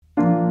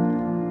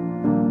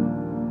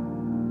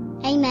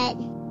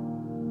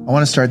I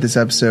want to start this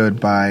episode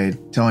by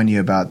telling you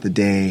about the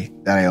day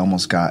that I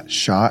almost got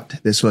shot.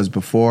 This was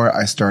before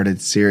I started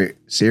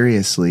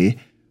seriously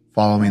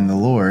following the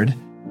Lord.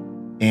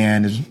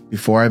 And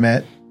before I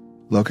met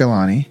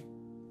Lokalani,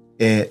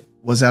 it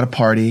was at a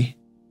party,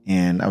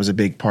 and I was a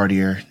big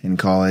partier in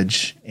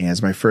college, and it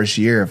was my first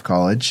year of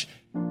college.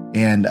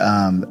 And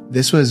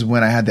this was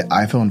when I had the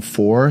iPhone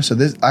 4. So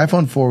this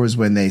iPhone 4 was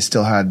when they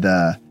still had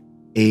the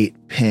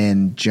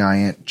 8-pin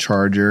giant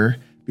charger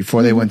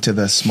before they went to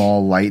the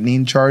small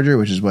lightning charger,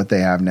 which is what they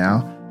have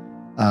now.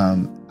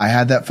 I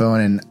had that phone,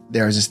 and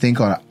there was this thing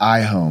called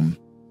iHome,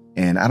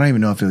 and I don't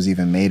even know if it was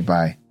even made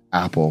by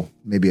Apple,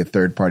 maybe a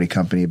third-party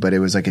company, but it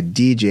was like a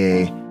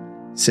DJ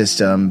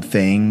system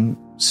thing,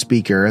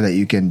 speaker that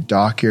you can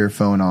dock your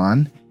phone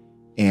on,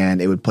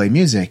 and it would play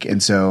music.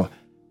 And so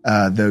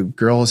the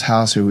girl's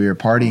house who we were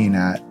partying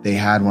at, they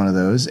had one of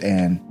those,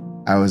 and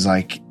I was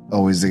like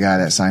always the guy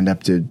that signed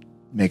up to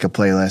make a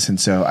playlist. And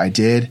so I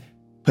did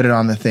put it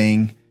on the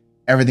thing.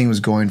 Everything was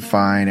going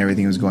fine.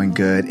 Everything was going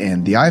good.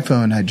 And the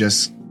iPhone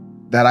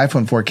that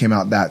iPhone 4 came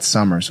out that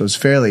summer. So it was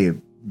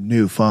fairly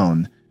new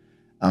phone.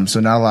 So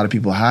not a lot of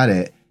people had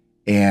it.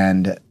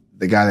 And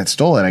the guy that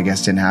stole it, I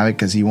guess, didn't have it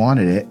because he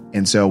wanted it.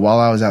 And so while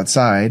I was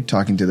outside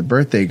talking to the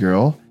birthday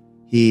girl,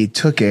 he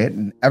took it,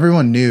 and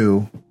everyone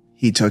knew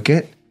he took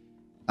it.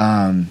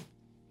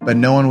 But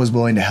no one was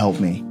willing to help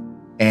me.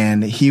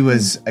 And he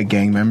was a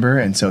gang member,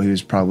 and so he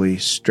was probably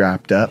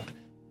strapped up.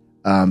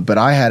 But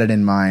I had it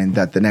in mind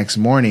that the next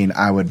morning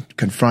I would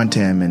confront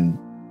him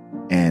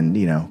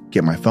and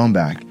get my phone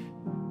back.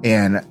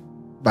 And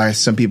by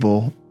some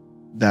people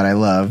that I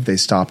love, they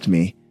stopped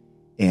me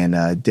and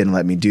didn't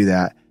let me do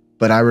that.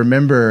 But I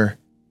remember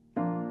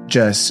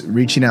just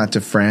reaching out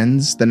to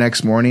friends the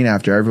next morning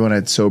after everyone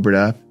had sobered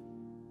up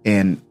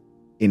and,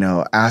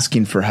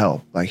 asking for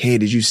help. Like, hey,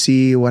 did you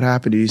see what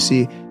happened? Did you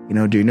see,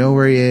 do you know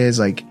where he is?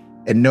 Like,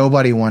 and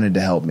nobody wanted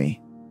to help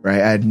me,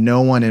 right? I had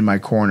no one in my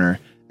corner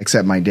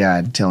except my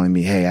dad telling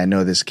me, hey, I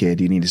know this kid,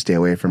 you need to stay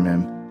away from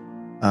him.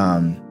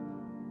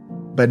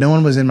 But no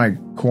one was in my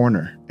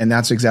corner, and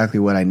that's exactly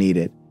what I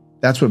needed.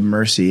 That's what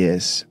mercy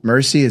is.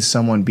 Mercy is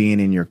someone being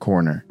in your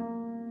corner.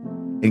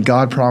 And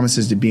God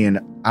promises to be in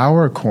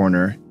our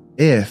corner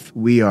if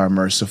we are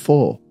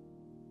merciful.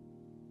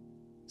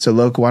 So,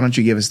 Loka, why don't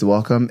you give us the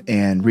welcome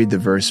and read the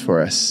verse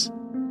for us?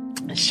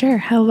 Sure.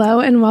 Hello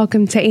and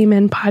welcome to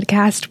Amen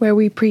Podcast, where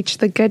we preach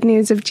the good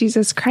news of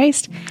Jesus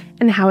Christ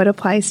and how it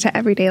applies to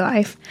everyday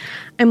life.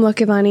 I'm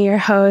Lokalani, your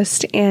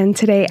host, and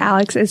today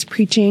Alex is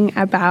preaching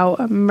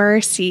about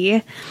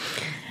mercy.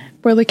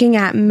 We're looking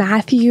at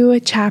Matthew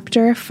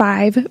chapter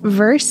 5,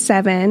 verse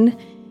 7,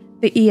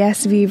 the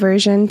ESV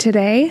version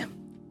today.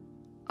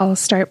 I'll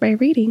start by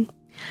reading.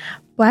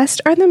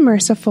 Blessed are the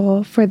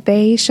merciful, for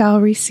they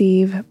shall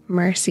receive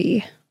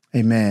mercy.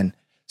 Amen.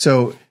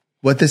 So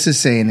what this is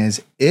saying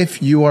is,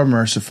 if you are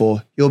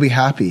merciful, you'll be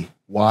happy.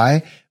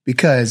 Why?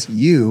 Because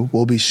you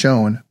will be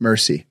shown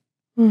mercy.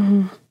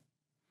 Mm-hmm.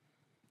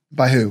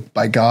 By who?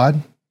 By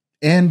God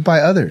and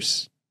by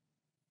others.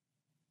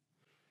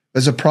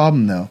 There's a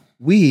problem, though.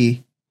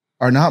 We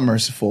are not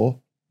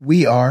merciful.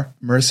 We are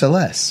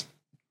merciless.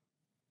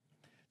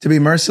 To be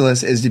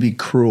merciless is to be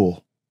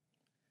cruel.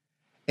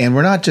 And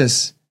we're not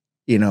just,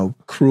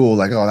 cruel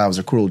like, oh, that was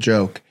a cruel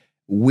joke.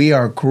 We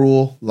are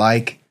cruel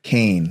like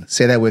Cain.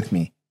 Say that with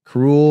me.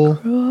 Cruel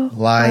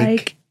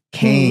like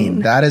Cain.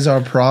 That is our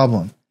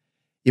problem.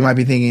 You might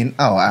be thinking,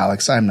 oh,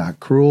 Alex, I'm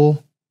not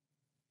cruel.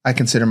 I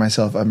consider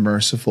myself a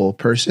merciful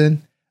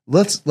person.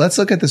 Let's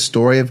look at the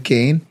story of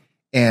Cain.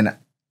 And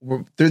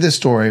through this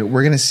story,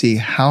 we're going to see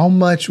how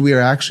much we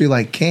are actually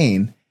like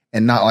Cain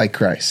and not like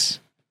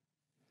Christ.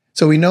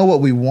 So we know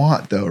what we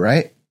want, though,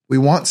 right? We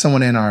want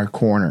someone in our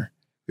corner.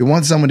 We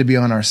want someone to be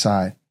on our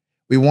side.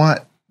 We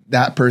want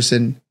that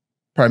person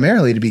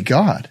primarily to be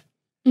God.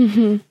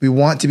 Mm-hmm. We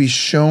want to be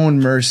shown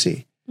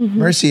mercy. Mm-hmm.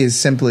 Mercy is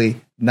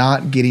simply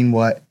not getting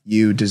what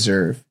you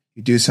deserve.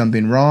 You do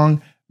something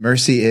wrong.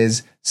 Mercy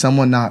is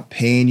someone not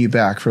paying you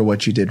back for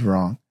what you did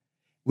wrong.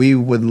 We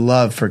would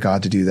love for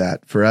God to do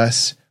that for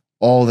us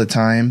all the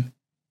time.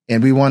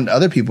 And we want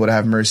other people to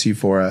have mercy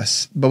for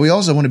us. But we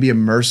also want to be a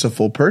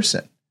merciful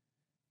person.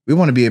 We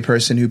want to be a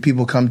person who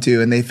people come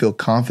to and they feel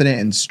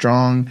confident and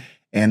strong,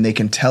 and they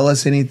can tell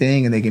us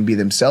anything and they can be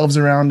themselves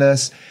around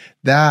us.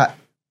 That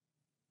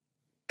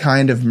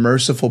kind of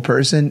merciful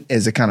person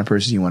is the kind of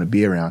person you want to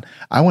be around.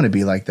 I want to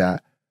be like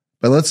that.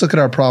 But let's look at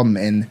our problem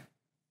in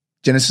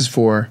Genesis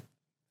 4,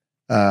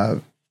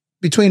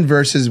 between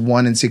verses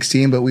 1 and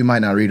 16, but we might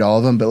not read all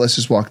of them, but let's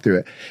just walk through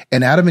it.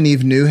 And Adam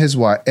knew his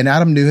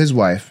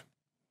wife,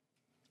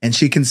 and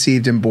she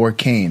conceived and bore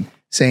Cain,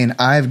 saying,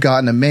 I've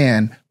gotten a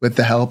man with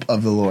the help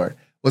of the Lord.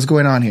 What's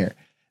going on here?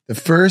 The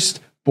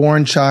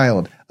firstborn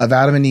child of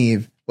Adam and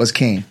Eve was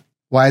Cain.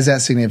 Why is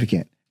that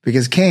significant?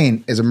 Because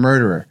Cain is a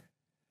murderer.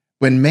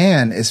 When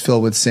man is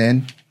filled with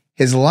sin,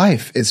 his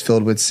life is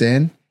filled with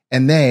sin,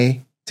 and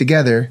they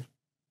together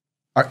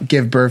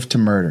give birth to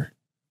murder.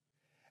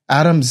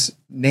 Adam's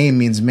name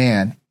means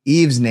man.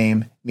 Eve's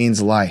name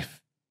means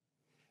life.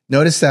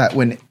 Notice that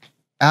when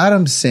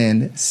Adam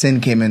sinned,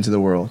 sin came into the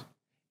world.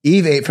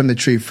 Eve ate from the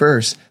tree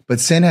first, but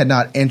sin had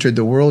not entered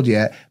the world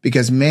yet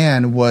because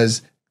man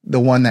was the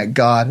one that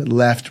God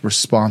left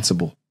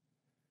responsible.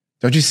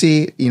 Don't you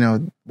see,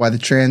 why the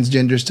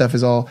transgender stuff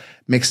is all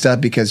mixed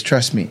up? Because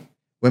trust me,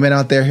 women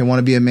out there who want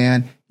to be a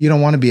man, you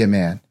don't want to be a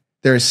man.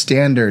 There are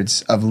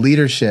standards of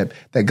leadership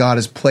that God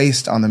has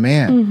placed on the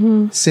man.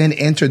 Mm-hmm. Sin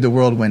entered the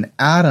world when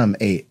Adam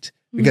ate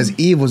because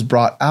Eve was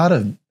brought out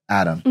of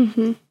Adam.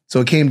 Mm-hmm.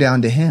 So it came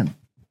down to him.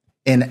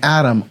 In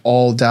Adam,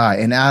 all die.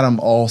 In Adam,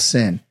 all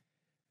sin.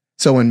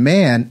 So when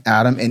man,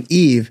 Adam, and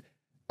Eve,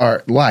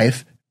 our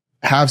life,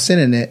 have sin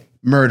in it,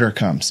 murder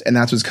comes. And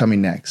that's what's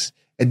coming next.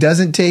 It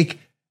doesn't take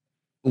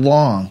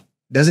long.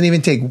 It doesn't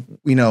even take,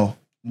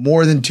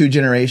 more than 2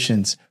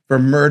 generations for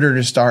murder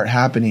to start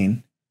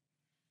happening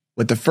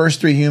with the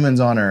first 3 humans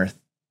on earth,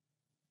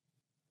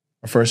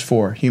 or first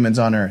 4 humans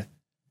on earth.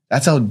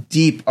 That's how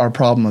deep our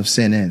problem of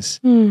sin is.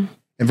 In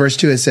verse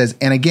 2, it says,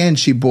 and again,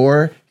 she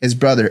bore his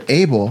brother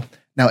Abel.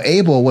 Now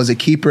Abel was a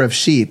keeper of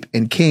sheep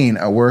and Cain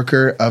a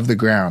worker of the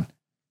ground.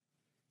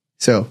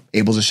 So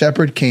Abel's a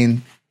shepherd.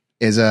 Cain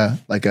is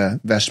like a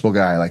vegetable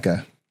guy, like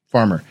a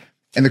farmer.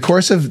 In the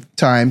course of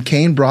time,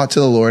 Cain brought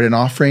to the Lord an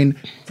offering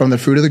from the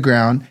fruit of the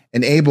ground,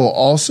 and Abel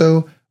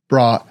also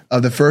brought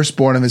of the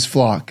firstborn of his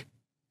flock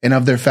and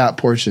of their fat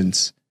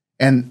portions.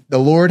 And the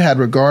Lord had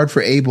regard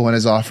for Abel and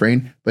his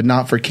offering, but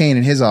not for Cain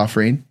and his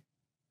offering.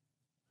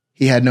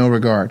 He had no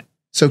regard.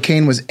 So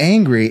Cain was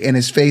angry and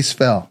his face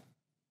fell.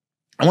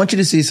 I want you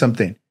to see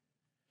something.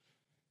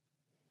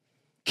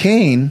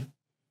 Cain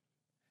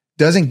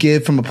doesn't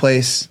give from a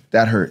place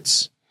that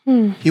hurts.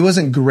 He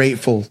wasn't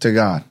grateful to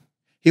God.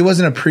 He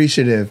wasn't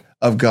appreciative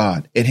of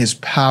God and his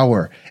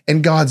power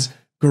and God's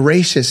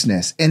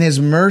graciousness and his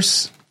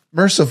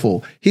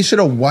merciful. He should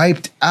have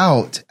wiped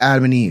out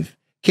Adam and Eve.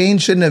 Cain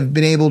shouldn't have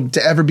been able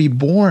to ever be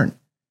born.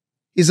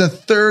 He's a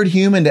 3rd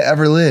human to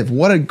ever live.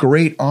 What a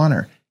great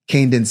honor.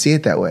 Cain didn't see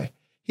it that way.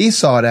 He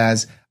saw it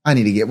as, I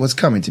need to get what's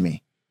coming to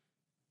me.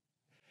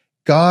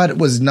 God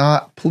was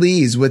not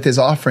pleased with his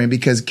offering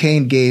because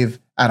Cain gave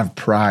out of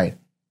pride.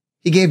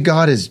 He gave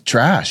God his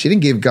trash. He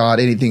didn't give God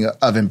anything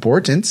of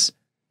importance.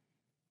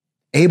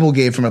 Abel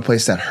gave from a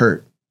place that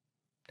hurt.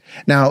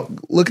 Now,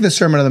 look at the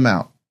Sermon on the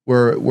Mount.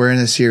 We're in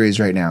a series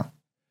right now.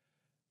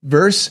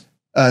 Verse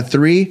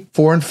 3,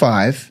 4, and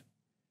 5,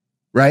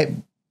 right?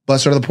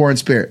 Blessed are the poor in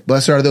spirit.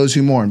 Blessed are those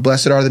who mourn.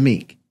 Blessed are the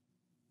meek.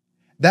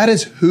 That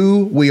is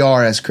who we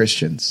are as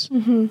Christians.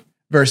 Mm-hmm.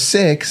 Verse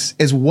 6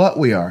 is what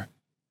we are.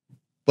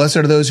 Blessed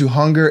are those who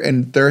hunger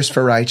and thirst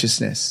for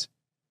righteousness.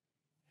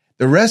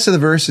 The rest of the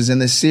verses in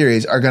this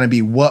series are going to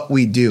be what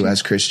we do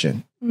as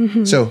Christian.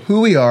 Mm-hmm. So who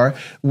we are,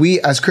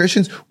 we as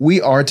Christians, we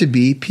are to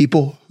be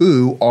people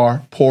who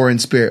are poor in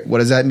spirit. What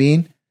does that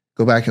mean?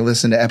 Go back and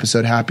listen to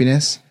episode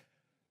Happiness.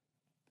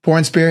 Poor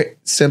in spirit,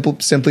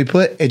 simply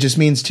put, it just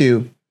means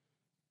to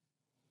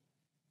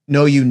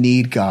know you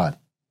need God,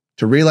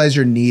 to realize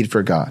your need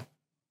for God.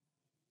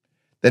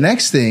 The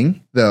next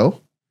thing,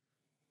 though,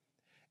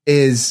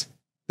 is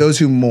those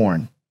who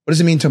mourn. What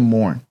does it mean to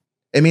mourn?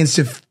 It means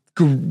to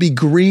be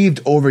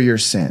grieved over your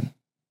sin.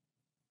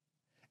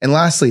 And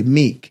lastly,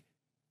 meek.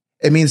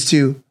 It means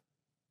to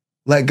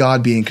let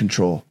God be in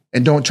control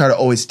and don't try to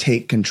always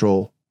take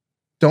control.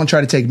 Don't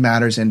try to take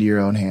matters into your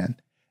own hand.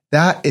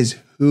 That is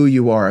who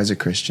you are as a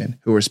Christian,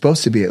 who we're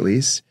supposed to be at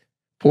least.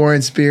 Poor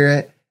in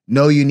spirit,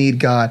 know you need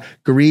God,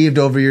 grieved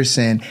over your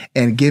sin,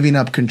 and giving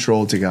up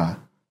control to God.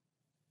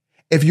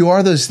 If you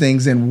are those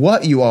things, then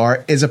what you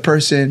are is a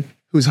person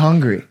who's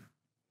hungry.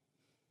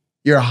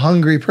 You're a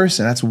hungry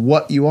person. That's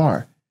what you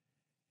are.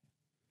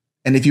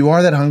 And if you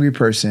are that hungry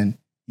person,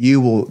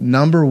 you will, the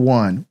number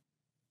one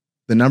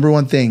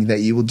thing that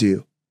you will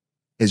do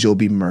is you'll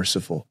be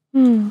merciful.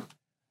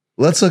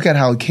 Let's look at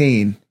how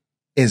Cain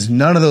is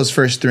none of those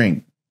first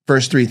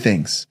three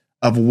things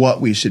of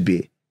what we should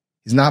be.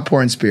 He's not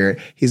poor in spirit.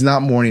 He's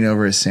not mourning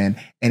over his sin,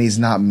 and he's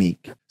not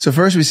meek. So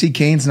first we see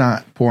Cain's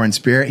not poor in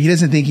spirit. He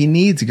doesn't think he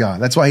needs God.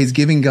 That's why he's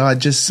giving God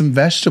just some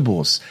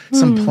vegetables,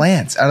 some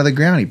plants out of the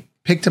ground. He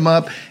picked them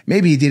up.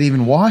 Maybe he didn't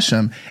even wash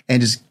them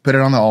and just put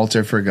it on the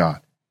altar for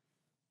God.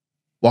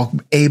 While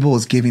Abel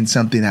is giving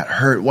something that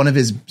hurt one of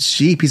his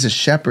sheep. He's a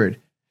shepherd.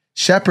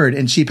 Shepherd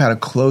and sheep had a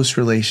close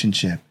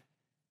relationship.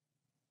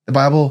 The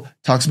Bible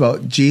talks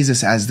about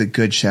Jesus as the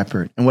good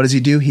shepherd. And what does he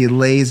do? He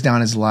lays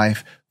down his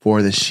life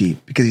for the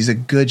sheep because he's a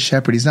good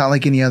shepherd. He's not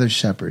like any other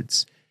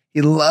shepherds.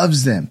 He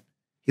loves them.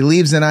 He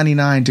leaves the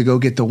 99 to go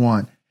get the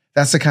one.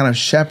 That's the kind of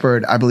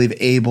shepherd I believe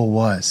Abel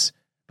was.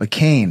 But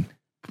Cain,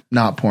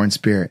 not poor in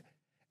spirit.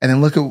 And then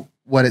look at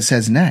what it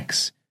says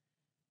next.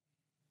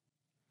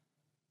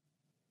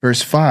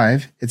 Verse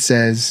 5, it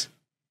says,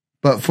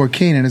 but for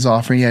Cain and his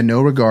offering, he had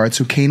no regard.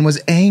 So Cain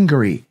was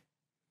angry.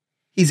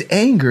 He's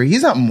angry.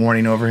 He's not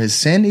mourning over his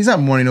sin. He's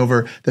not mourning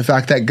over the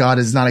fact that God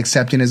is not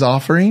accepting his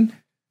offering.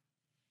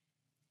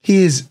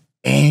 He is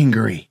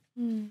angry,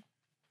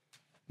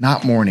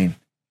 not mourning.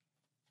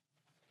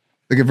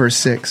 Look at verse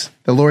 6.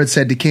 The Lord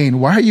said to Cain,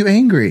 why are you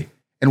angry?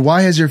 And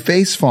why has your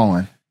face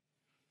fallen?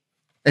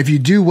 If you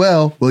do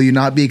well, will you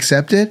not be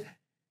accepted?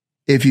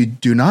 If you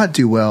do not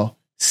do well,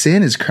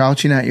 sin is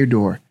crouching at your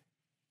door.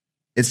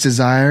 Its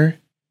desire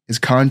is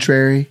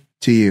contrary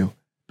to you,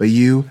 but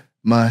you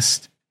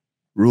must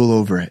rule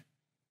over it.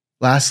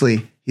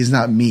 Lastly, he's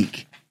not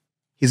meek.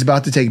 He's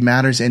about to take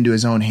matters into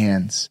his own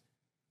hands.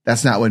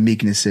 That's not what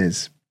meekness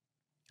is.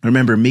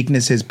 Remember,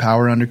 meekness is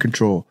power under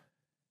control.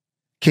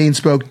 Cain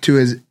spoke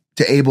to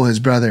Abel, his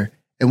brother,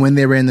 and when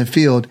they were in the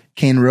field,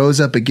 Cain rose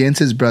up against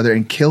his brother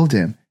and killed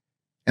him.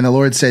 And the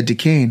Lord said to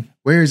Cain,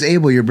 "Where is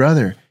Abel, your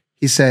brother?"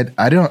 He said,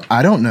 I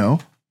don't know.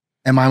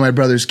 Am I my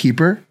brother's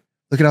keeper?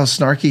 Look at how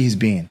snarky he's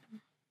being.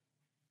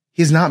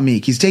 He's not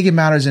meek. He's taking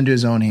matters into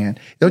his own hand.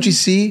 Don't you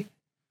see?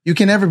 You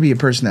can never be a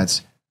person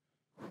that's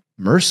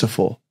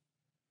merciful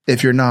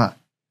if you're not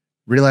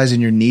realizing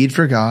your need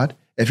for God,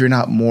 if you're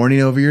not mourning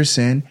over your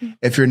sin,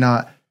 if you're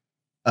not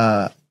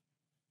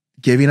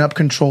giving up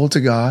control to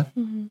God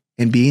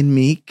and being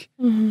meek,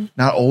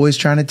 not always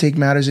trying to take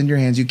matters into your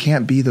hands. You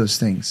can't be those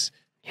things.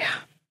 Yeah.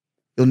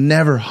 You'll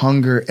never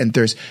hunger and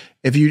thirst.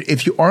 If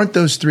you aren't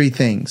those three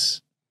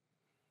things,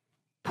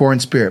 poor in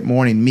spirit,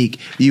 mourning, meek,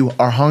 you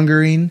are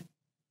hungering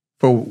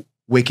for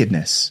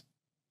wickedness,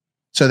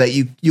 so that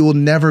you will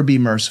never be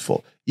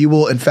merciful. You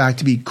will, in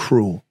fact, be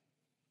cruel.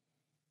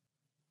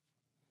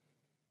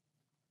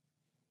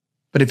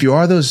 But if you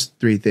are those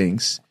three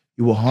things,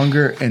 you will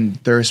hunger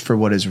and thirst for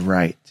what is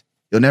right.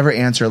 You'll never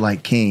answer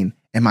like Cain,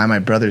 "Am I my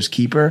brother's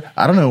keeper?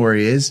 I don't know where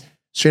he is."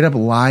 Straight up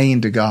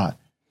lying to God.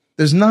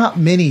 There's not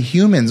many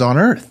humans on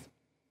earth.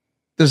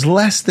 There's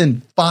less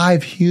than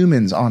 5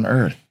 humans on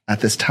earth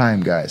at this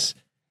time, guys.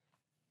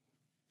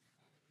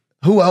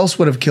 Who else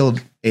would have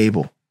killed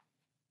Abel?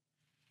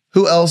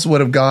 Who else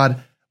would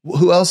God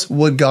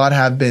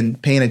have been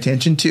paying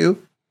attention to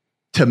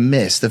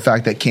miss the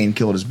fact that Cain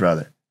killed his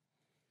brother?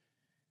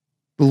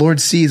 The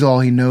Lord sees all,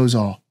 he knows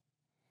all.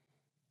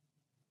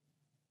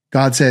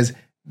 God says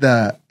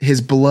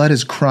his blood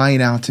is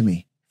crying out to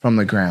me from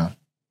the ground.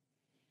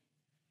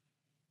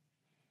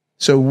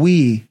 So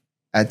we,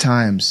 at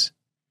times,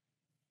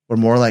 we're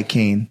more like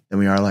Cain than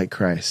we are like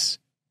Christ.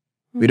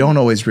 We don't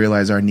always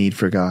realize our need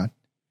for God.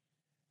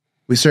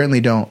 We certainly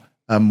don't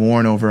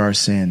mourn over our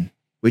sin.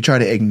 We try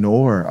to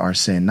ignore our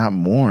sin, not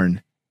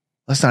mourn.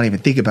 Let's not even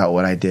think about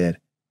what I did.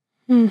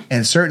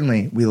 And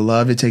certainly, we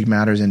love to take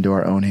matters into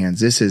our own hands.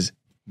 This is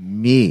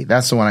me.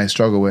 That's the one I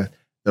struggle with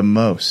the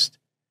most.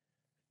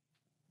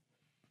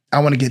 I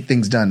want to get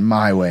things done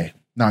my way,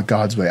 not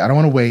God's way. I don't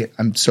want to wait.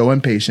 I'm so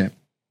impatient.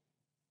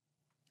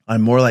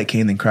 I'm more like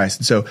Cain than Christ.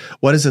 And so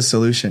what is the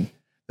solution?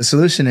 The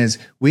solution is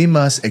we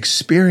must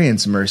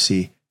experience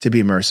mercy to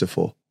be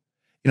merciful.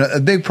 You know, a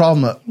big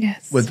problem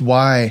with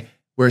why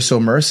we're so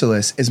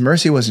merciless is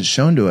mercy wasn't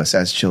shown to us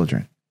as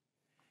children.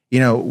 You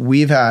know,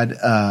 we've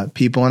had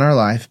people in our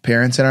life,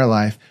 parents in our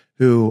life,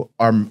 who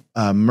are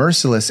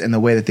merciless in the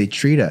way that they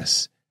treat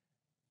us,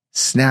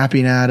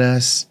 snapping at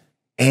us,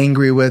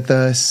 angry with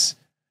us,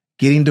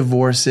 getting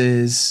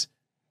divorces,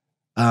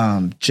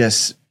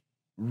 just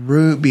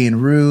being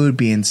rude,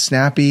 being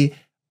snappy.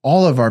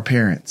 All of our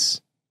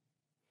parents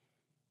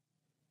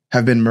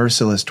have been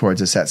merciless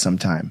towards us at some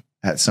time,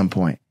 at some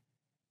point.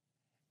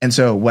 And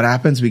so what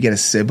happens? We get a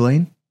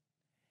sibling.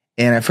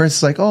 And at first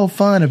it's like, oh,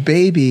 fun, a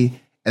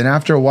baby. And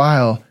after a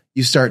while,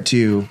 you start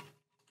to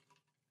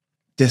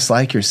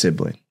dislike your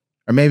sibling.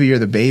 Or maybe you're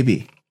the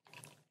baby.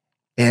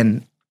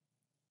 And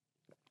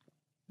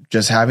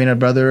just having a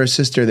brother or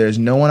sister, there's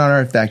no one on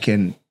earth that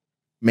can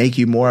make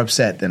you more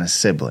upset than a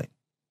sibling.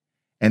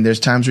 And there's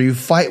times where you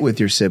fight with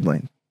your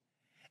sibling.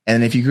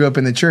 And if you grew up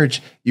in the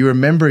church, you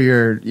remember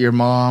your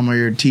mom or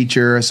your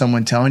teacher or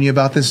someone telling you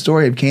about this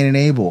story of Cain and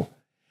Abel.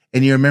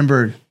 And you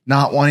remember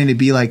not wanting to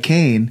be like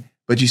Cain,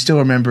 but you still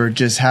remember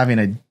just having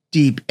a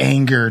deep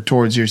anger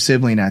towards your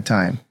sibling at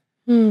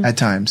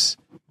times.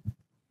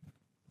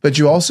 But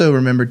you also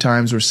remember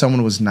times where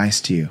someone was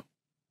nice to you.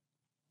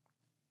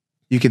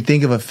 You can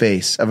think of a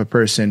face of a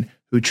person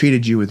who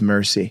treated you with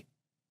mercy.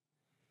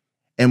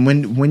 And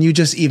when you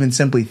just even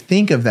simply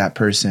think of that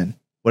person,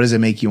 what does it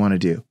make you want to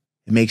do?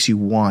 It makes you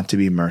want to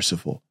be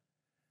merciful.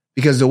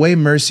 Because the way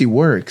mercy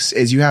works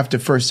is you have to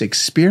first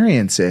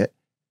experience it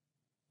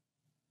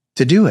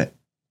to do it.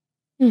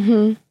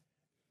 Mm-hmm.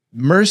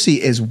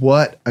 Mercy is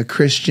what a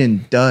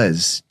Christian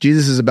does.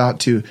 Jesus is about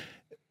to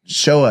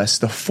show us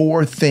the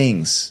 4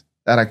 things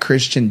that a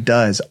Christian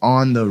does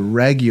on the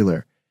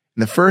regular.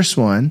 And the first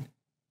one,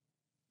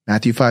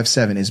 Matthew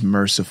 5:7, is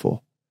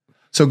merciful.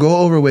 So go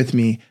over with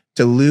me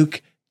to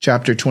Luke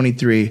chapter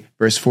 23,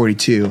 verse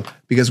 42,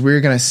 because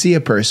we're going to see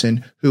a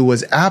person who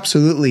was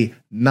absolutely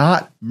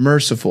not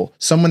merciful,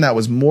 someone that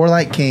was more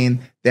like Cain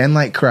than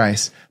like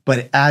Christ.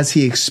 But as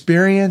he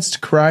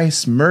experienced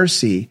Christ's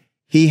mercy,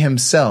 he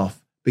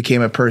himself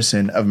became a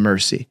person of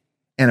mercy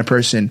and a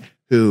person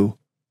who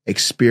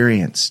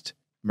experienced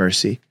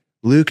mercy.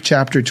 Luke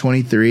chapter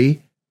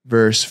 23,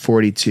 verse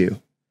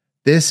 42.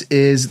 This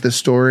is the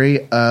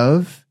story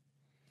of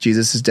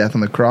Jesus' death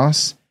on the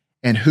cross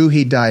and who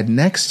he died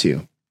next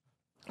to,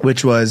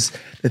 which was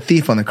the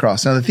thief on the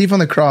cross. Now, the thief on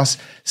the cross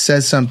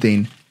says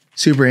something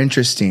super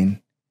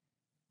interesting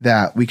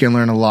that we can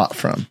learn a lot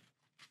from.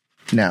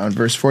 now. In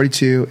verse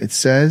 42, it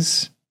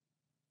says,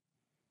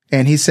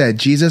 and he said,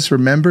 Jesus,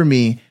 remember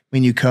me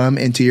when you come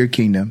into your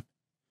kingdom.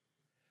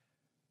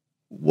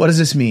 What does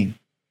this mean?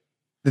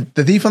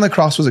 The thief on the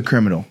cross was a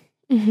criminal.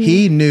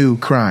 He knew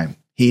crime.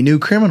 He knew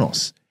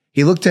criminals.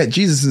 He looked at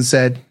Jesus and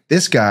said,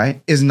 this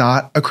guy is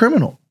not a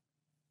criminal.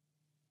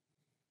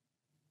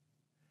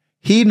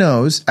 He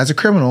knows as a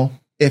criminal,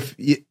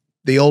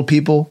 the old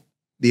people,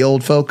 the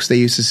old folks, they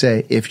used to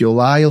say, if you'll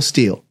lie, you'll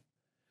steal.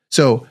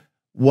 So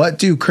what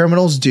do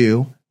criminals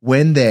do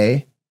when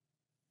they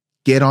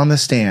get on the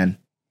stand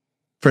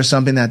for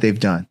something that they've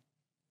done?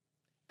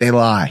 They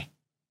lie.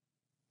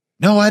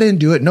 No, I didn't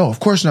do it. No, of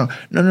course not.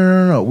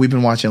 No. We've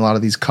been watching a lot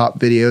of these cop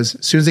videos.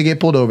 As soon as they get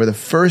pulled over, the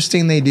first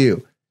thing they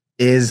do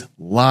is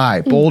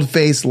lie,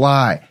 bold-faced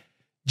lie.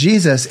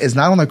 Jesus is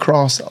not on the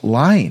cross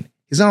lying.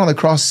 He's not on the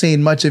cross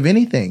saying much of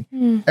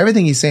anything.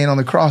 Everything he's saying on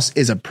the cross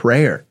is a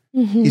prayer.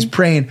 He's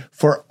praying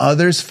for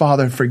others,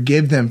 Father,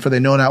 forgive them, for they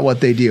know not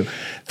what they do.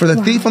 For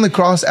the thief on the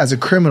cross as a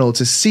criminal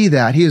to see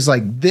that, he was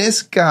like,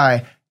 this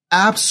guy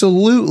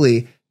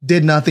absolutely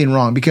did nothing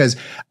wrong, because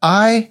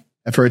I've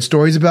heard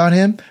stories about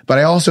him, but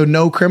I also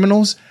know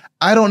criminals.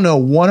 I don't know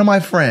one of my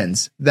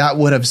friends that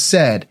would have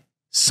said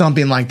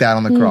something like that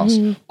on the cross.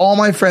 All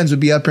my friends would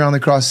be up here on the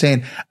cross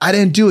saying, I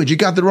didn't do it. You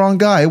got the wrong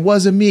guy. It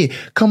wasn't me.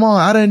 Come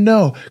on. I didn't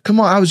know. Come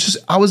on.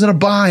 I was in a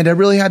bind. I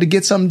really had to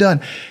get something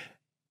done.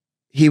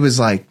 He was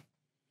like,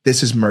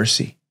 this is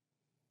mercy.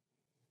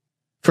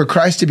 For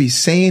Christ to be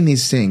saying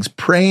these things,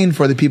 praying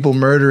for the people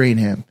murdering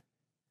him,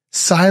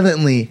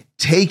 silently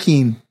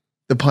taking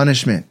the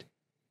punishment.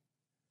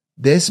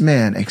 This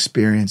man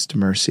experienced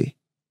mercy.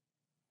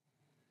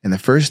 And the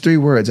first three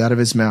words out of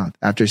his mouth,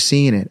 after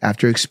seeing it,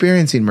 after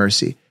experiencing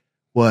mercy,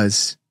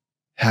 was,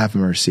 have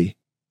mercy.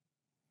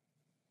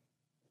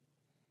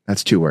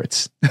 That's two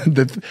words.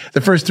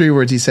 The first three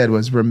words he said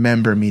was,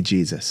 remember me,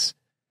 Jesus.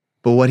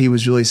 But what he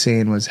was really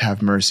saying was,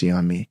 have mercy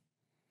on me.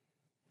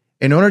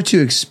 In order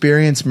to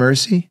experience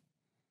mercy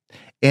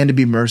and to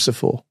be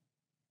merciful,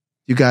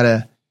 you got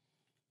to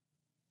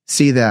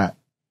see that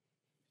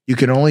you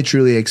can only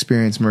truly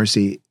experience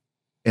mercy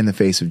in the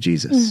face of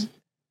Jesus.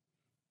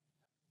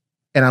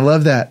 And I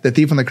love that the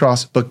thief on the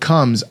cross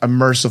becomes a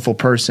merciful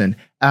person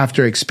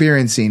after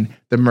experiencing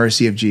the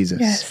mercy of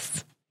Jesus.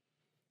 Yes.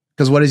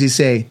 Because what does he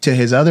say to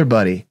his other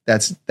buddy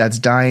that's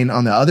dying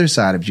on the other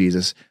side of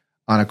Jesus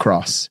on a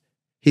cross?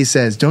 He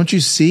says, don't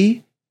you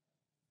see?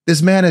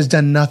 This man has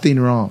done nothing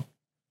wrong.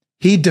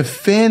 He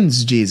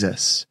defends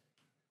Jesus.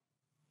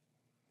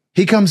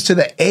 He comes to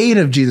the aid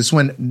of Jesus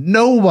when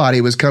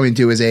nobody was coming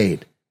to his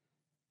aid.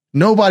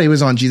 Nobody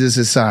was on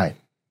Jesus' side.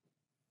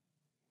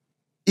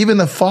 Even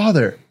the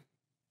Father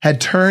had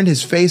turned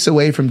his face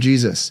away from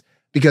Jesus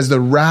because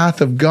the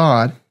wrath of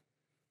God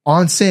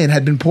on sin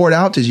had been poured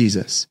out to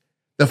Jesus.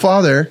 The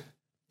Father,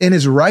 in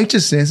his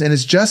righteousness and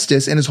his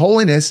justice and his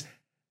holiness,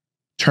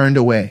 turned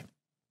away.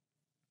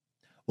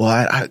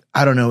 Well,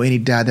 I don't know any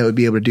dad that would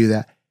be able to do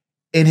that.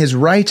 In his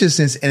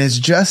righteousness and his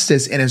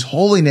justice and his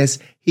holiness,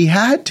 he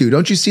had to.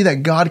 Don't you see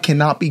that God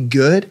cannot be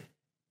good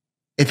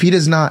if he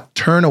does not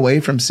turn away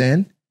from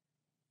sin?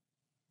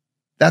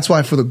 That's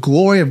why for the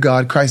glory of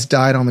God, Christ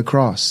died on the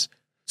cross.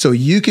 So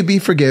you could be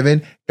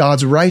forgiven,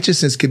 God's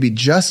righteousness could be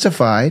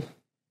justified,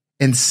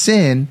 and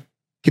sin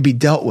could be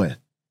dealt with.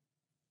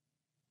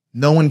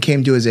 No one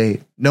came to his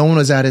aid. No one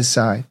was at his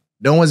side.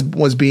 No one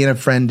was being a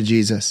friend to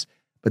Jesus,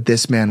 but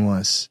this man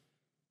was.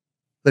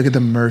 Look at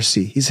the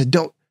mercy. He said,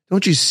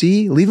 don't you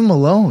see? Leave him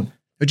alone.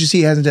 Don't you see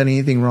he hasn't done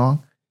anything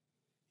wrong?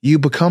 You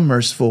become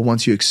merciful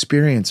once you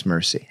experience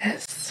mercy.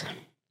 Yes.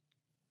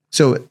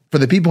 So for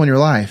the people in your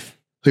life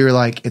who are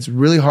like, it's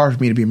really hard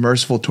for me to be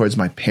merciful towards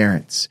my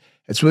parents.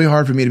 It's really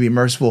hard for me to be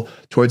merciful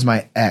towards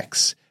my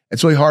ex.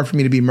 It's really hard for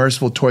me to be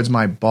merciful towards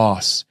my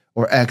boss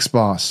or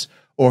ex-boss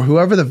or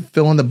whoever the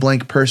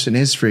fill-in-the-blank person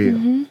is for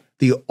you.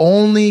 The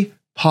only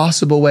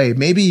possible way,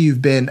 maybe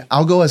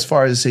I'll go as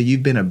far as to say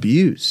you've been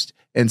abused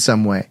in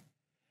some way.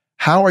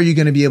 How are you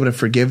going to be able to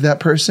forgive that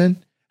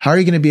person? How are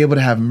you going to be able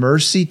to have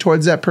mercy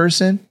towards that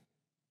person?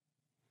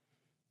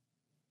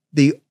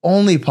 The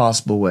only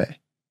possible way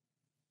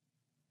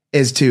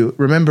is to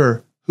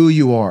remember who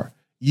you are.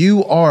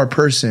 You are a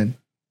person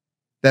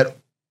that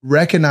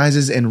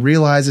recognizes and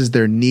realizes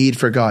their need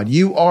for God.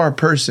 You are a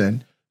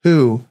person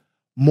who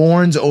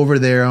mourns over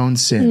their own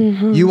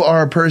sin. You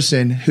are a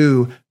person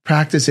who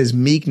practices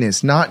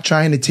meekness, not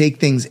trying to take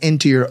things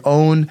into your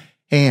own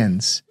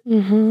hands.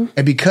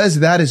 And because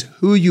that is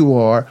who you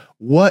are,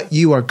 what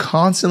you are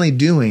constantly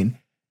doing,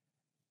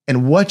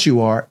 and what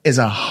you are is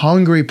a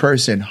hungry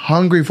person,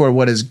 hungry for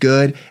what is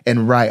good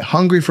and right,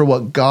 hungry for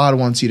what God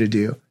wants you to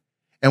do.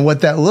 And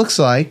what that looks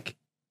like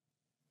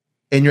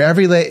in your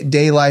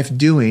everyday life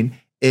doing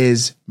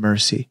is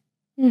mercy.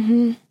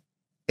 And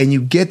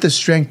you get the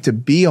strength to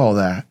be all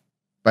that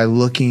by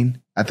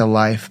looking at the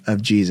life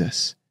of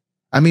Jesus.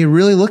 I mean,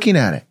 really looking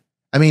at it.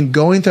 I mean,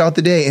 going throughout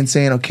the day and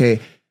saying, okay,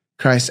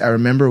 Christ, I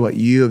remember what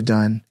you have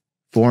done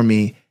for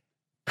me.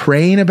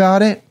 Praying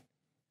about it,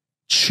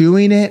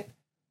 chewing it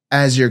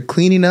as you're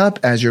cleaning up,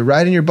 as you're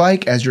riding your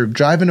bike, as you're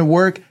driving to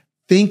work,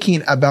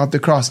 thinking about the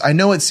cross. I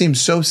know it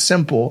seems so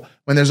simple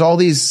when there's all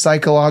these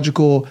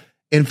psychological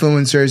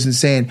influencers and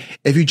saying,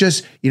 if you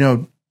just,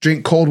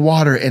 drink cold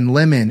water and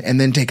lemon and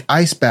then take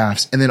ice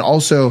baths. And then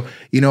also,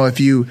 if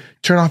you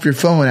turn off your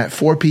phone at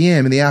 4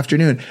 p.m. in the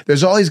afternoon,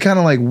 there's all these kind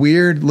of like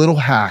weird little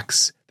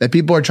hacks that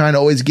people are trying to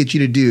always get you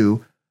to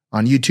do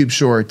on YouTube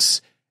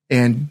Shorts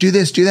and do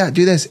this, do that,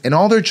 do this. And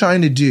all they're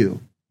trying to do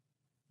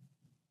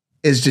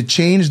is to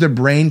change the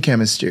brain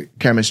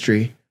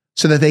chemistry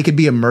so that they could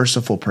be a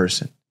merciful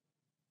person.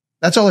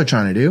 That's all they're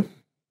trying to do.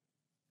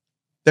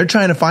 They're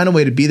trying to find a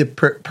way to be the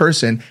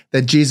person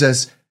that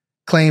Jesus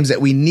claims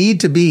that we need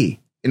to be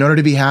in order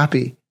to be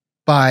happy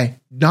by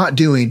not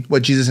doing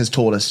what Jesus has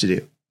told us to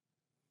do.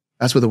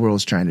 That's what the world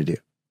is trying to do.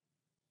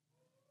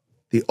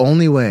 The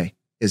only way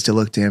is to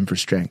look to him for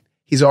strength.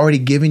 He's already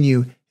given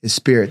you his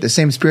spirit, the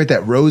same spirit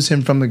that rose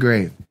him from the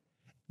grave.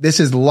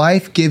 This is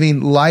life-giving,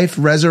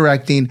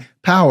 life-resurrecting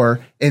power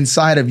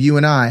inside of you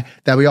and I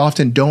that we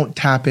often don't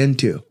tap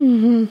into,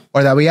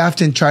 or that we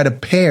often try to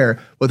pair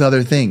with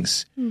other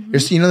things.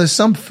 There's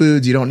some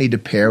foods you don't need to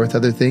pair with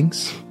other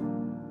things.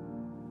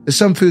 There's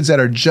some foods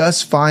that are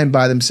just fine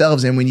by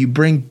themselves, and when you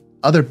bring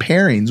other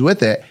pairings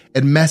with it,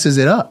 it messes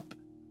it up.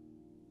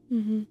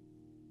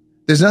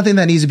 There's nothing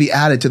that needs to be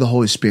added to the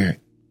Holy Spirit.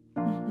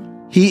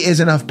 He is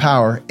enough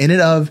power in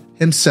and of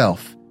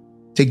himself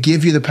to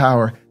give you the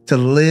power to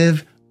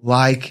live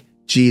like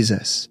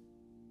Jesus.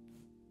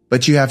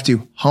 But you have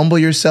to humble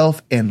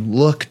yourself and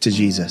look to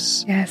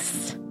Jesus.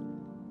 Yes.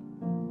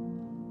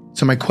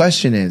 So my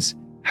question is,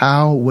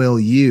 how will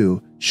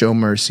you show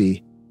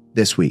mercy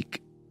this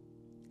week?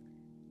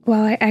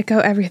 Well, I echo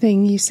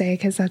everything you say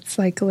because that's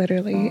like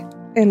literally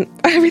and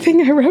everything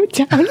I wrote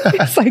down.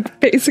 It's like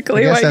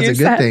basically what you said. That's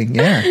a good thing,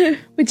 yeah.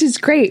 Which is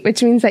great,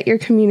 which means that you're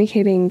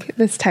communicating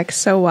this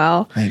text so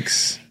well.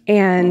 Thanks.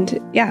 And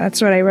yeah,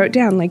 that's what I wrote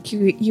down. Like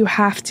you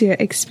have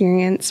to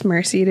experience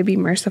mercy to be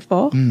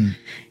merciful.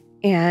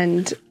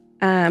 And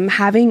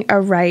having a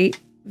right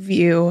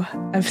view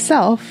of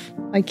self,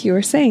 like you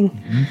were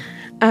saying,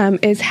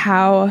 is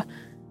how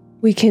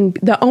we can,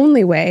 the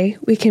only way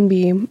we can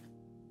be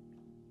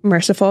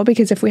merciful,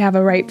 because if we have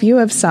a right view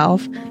of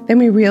self, then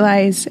we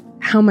realize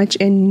how much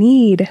in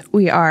need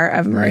we are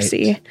of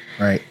mercy.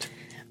 Right.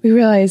 We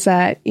realize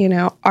that,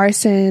 our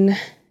sin,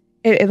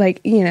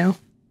 the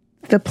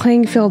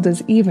playing field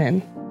is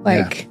even.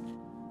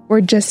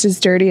 We're just as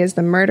dirty as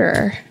the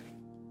murderer.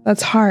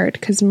 That's hard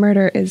because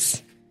murder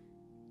is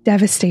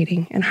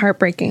devastating and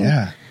heartbreaking.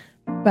 Yeah.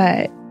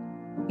 But,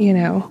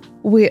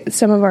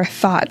 some of our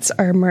thoughts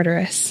are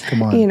murderous.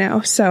 Come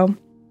on. So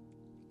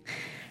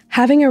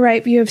having a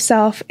right view of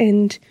self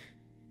and,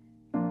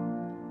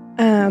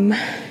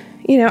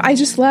 I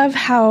just love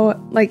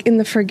how, like, in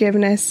the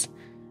forgiveness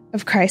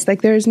of Christ,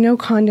 like, there's no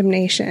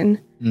condemnation.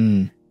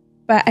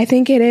 But I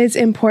think it is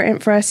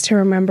important for us to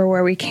remember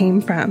where we came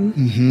from.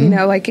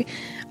 Like,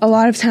 a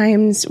lot of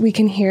times we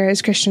can hear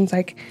as Christians,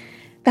 like,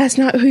 that's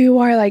not who you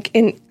are. Like,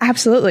 and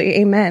absolutely,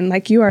 amen.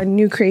 Like, you are a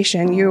new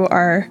creation. You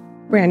are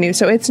brand new.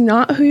 So it's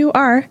not who you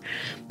are,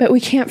 but we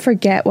can't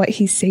forget what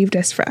he saved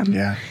us from.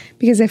 Yeah.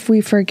 Because if we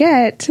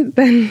forget,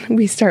 then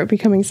we start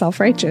becoming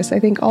self-righteous. I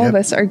think all of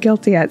us are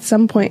guilty at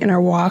some point in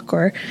our walk,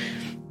 or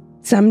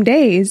some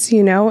days,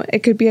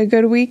 it could be a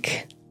good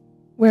week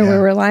where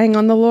we're relying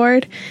on the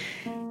Lord,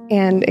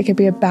 and it could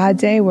be a bad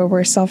day where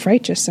we're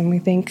self-righteous and we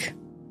think,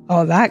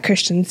 oh, that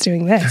Christian's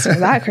doing this, or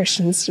that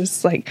Christian's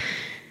just like,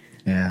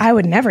 I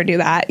would never do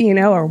that,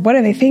 or what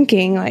are they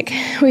thinking? Like,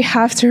 we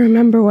have to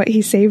remember what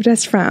he saved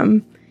us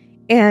from.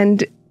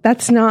 And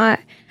that's not,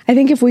 I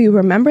think if we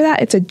remember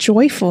that, it's a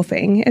joyful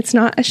thing. It's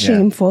not a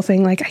shameful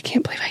thing. Like, I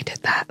can't believe I did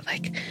that.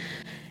 Like,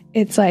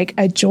 it's like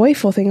a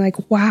joyful thing.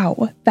 Like,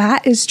 wow,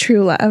 that is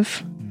true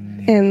love.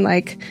 And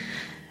like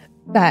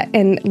that,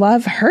 and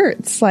love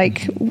hurts.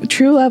 Like,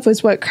 true love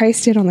was what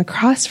Christ did on the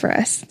cross for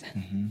us.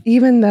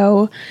 Even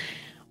though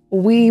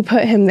we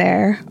put him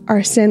there,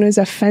 our sin was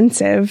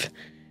offensive.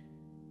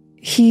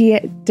 He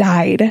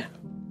died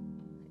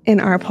in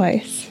our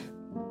place.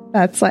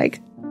 That's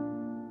like,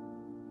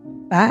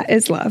 that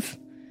is love.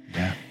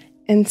 Yeah.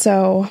 And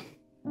so,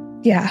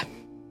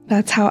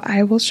 that's how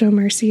I will show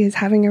mercy, is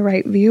having a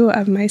right view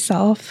of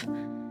myself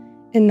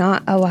and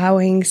not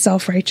allowing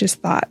self-righteous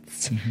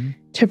thoughts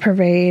to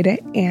pervade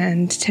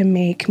and to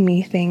make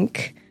me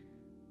think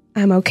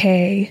I'm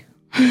okay.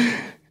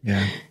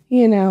 Yeah.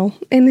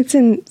 And it's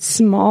in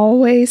small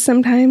ways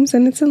sometimes,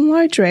 and it's in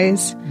large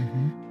ways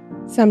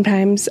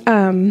sometimes.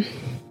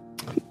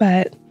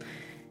 But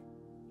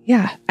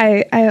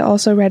I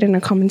also read in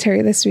a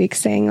commentary this week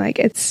saying, like,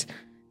 it's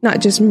not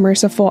just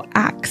merciful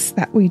acts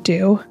that we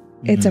do.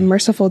 It's a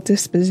merciful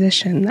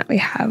disposition that we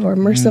have, or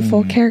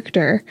merciful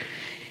character.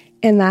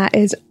 And that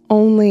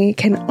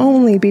can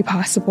only be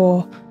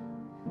possible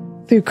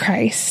through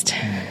Christ,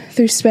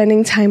 through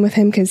spending time with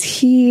him, because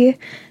he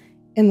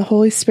and the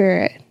Holy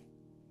Spirit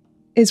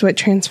is what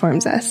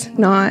transforms us,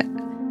 not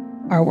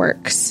our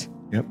works.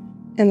 Yep.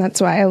 And that's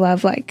why I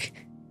love, like,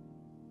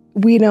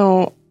 we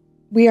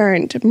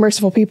aren't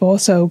merciful people,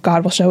 so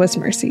God will show us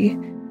mercy.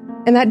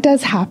 And that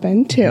does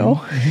happen too,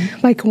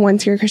 like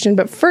once you're a Christian.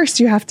 But first,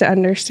 you have to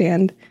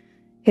understand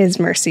his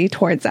mercy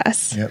towards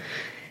us. Yep.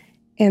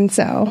 And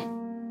so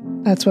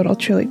that's what will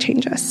truly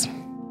change us.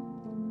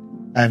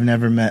 I've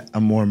never met a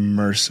more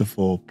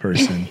merciful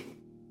person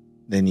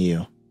than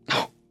you.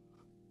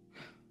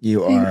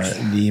 You are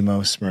the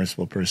most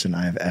merciful person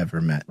I have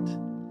ever met.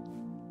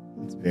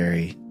 It's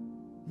very,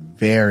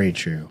 very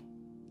true.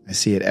 I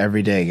see it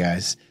every day,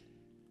 guys.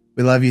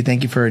 We love you.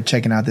 Thank you for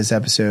checking out this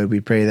episode. We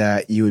pray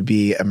that you would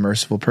be a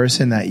merciful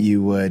person, that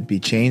you would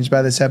be changed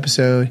by this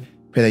episode.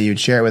 Pray that you would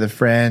share it with a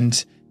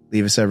friend,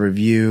 leave us a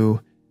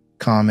review,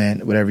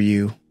 comment, whatever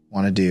you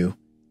want to do.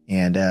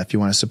 And if you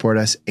want to support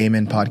us,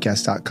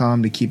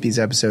 amenpodcast.com to keep these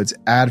episodes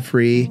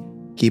ad-free,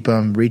 keep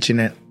them reaching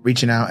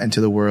out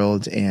into the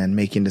world and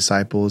making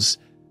disciples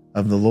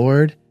of the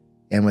Lord.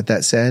 And with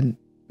that said,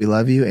 we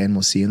love you and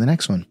we'll see you in the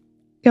next one.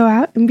 Go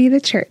out and be the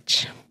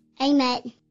church. Amen.